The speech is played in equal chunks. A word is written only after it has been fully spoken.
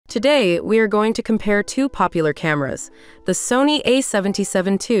Today, we are going to compare two popular cameras, the Sony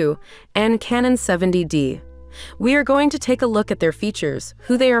A77 II and Canon 70D. We are going to take a look at their features,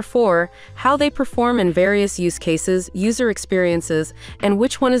 who they are for, how they perform in various use cases, user experiences, and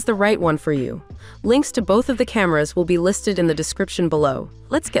which one is the right one for you. Links to both of the cameras will be listed in the description below.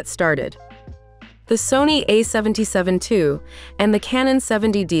 Let's get started. The Sony A77 II and the Canon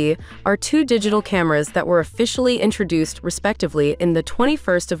 70D are two digital cameras that were officially introduced respectively in the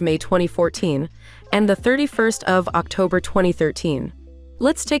 21st of May 2014 and the 31st of October 2013.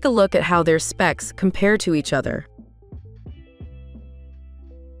 Let's take a look at how their specs compare to each other.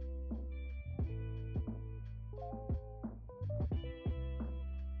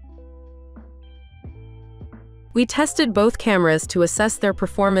 We tested both cameras to assess their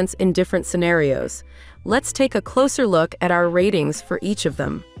performance in different scenarios. Let's take a closer look at our ratings for each of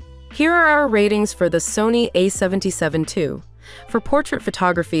them. Here are our ratings for the Sony A77 II. For portrait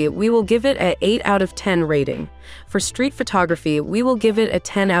photography, we will give it an 8 out of 10 rating. For street photography, we will give it a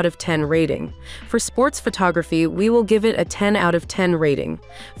 10 out of 10 rating. For sports photography, we will give it a 10 out of 10 rating.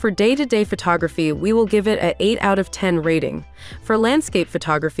 For day-to-day photography, we will give it an 8 out of 10 rating. For landscape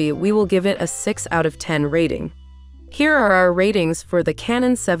photography, we will give it a 6 out of 10 rating. Here are our ratings for the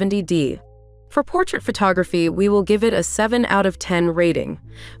Canon 70D. For portrait photography, we will give it a 7 out of 10 rating.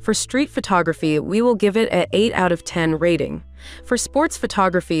 For street photography, we will give it an 8 out of 10 rating. For sports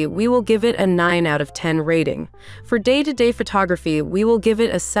photography, we will give it a 9 out of 10 rating. For day-to-day photography, we will give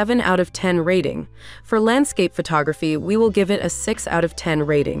it a 7 out of 10 rating. For landscape photography, we will give it a 6 out of 10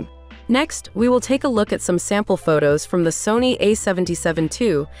 rating. Next, we will take a look at some sample photos from the Sony A77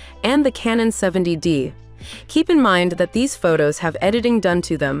 II and the Canon 70D. Keep in mind that these photos have editing done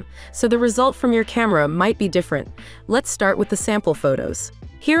to them, so the result from your camera might be different. Let's start with the sample photos.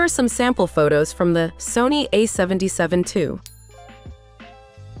 Here are some sample photos from the Sony A77 II.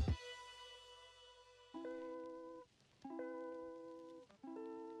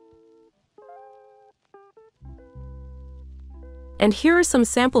 And here are some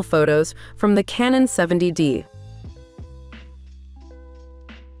sample photos from the Canon 70D.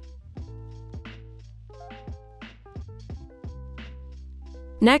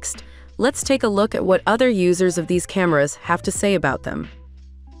 Next, let's take a look at what other users of these cameras have to say about them.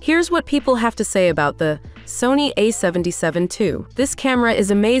 Here's what people have to say about the Sony A77 II. This camera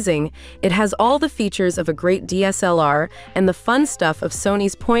is amazing. It has all the features of a great DSLR and the fun stuff of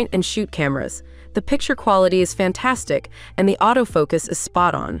Sony's point-and-shoot cameras. The picture quality is fantastic, and the autofocus is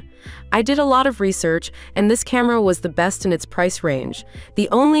spot on. I did a lot of research, and this camera was the best in its price range. The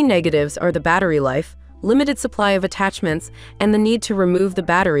only negatives are the battery life, limited supply of attachments, and the need to remove the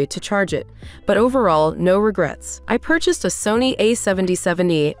battery to charge it. But overall, no regrets. I purchased a Sony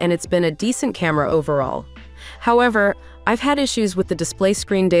A77E and it's been a decent camera overall. However, I've had issues with the display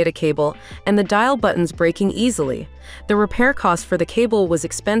screen data cable and the dial buttons breaking easily. The repair cost for the cable was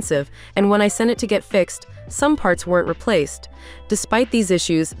expensive, and when I sent it to get fixed, some parts weren't replaced. Despite these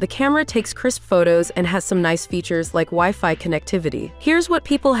issues, the camera takes crisp photos and has some nice features like Wi-Fi connectivity. Here's what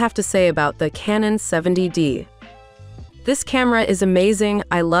people have to say about the Canon 70D. This camera is amazing.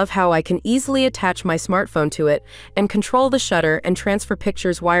 I love how I can easily attach my smartphone to it and control the shutter and transfer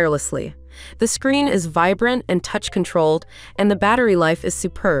pictures wirelessly. The screen is vibrant and touch-controlled, and the battery life is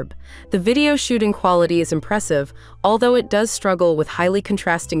superb. The video shooting quality is impressive, although it does struggle with highly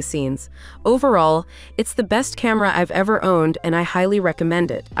contrasting scenes. Overall, it's the best camera I've ever owned, and I highly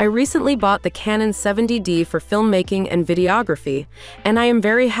recommend it. I recently bought the Canon 70D for filmmaking and videography, and I am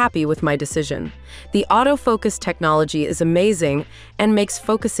very happy with my decision. The autofocus technology is amazing and makes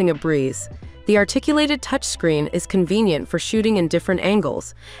focusing a breeze. The articulated touchscreen is convenient for shooting in different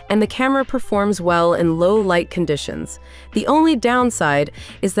angles, and the camera performs well in low light conditions. The only downside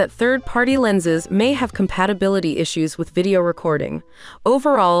is that third-party lenses may have compatibility issues with video recording.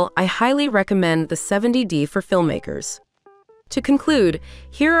 Overall, I highly recommend the 70D for filmmakers. To conclude,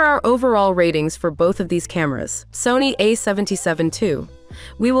 here are our overall ratings for both of these cameras. Sony A77 II.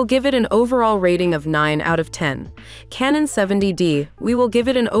 We will give it an overall rating of 9 out of 10. Canon 70D, we will give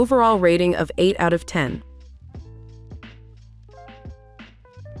it an overall rating of 8 out of 10.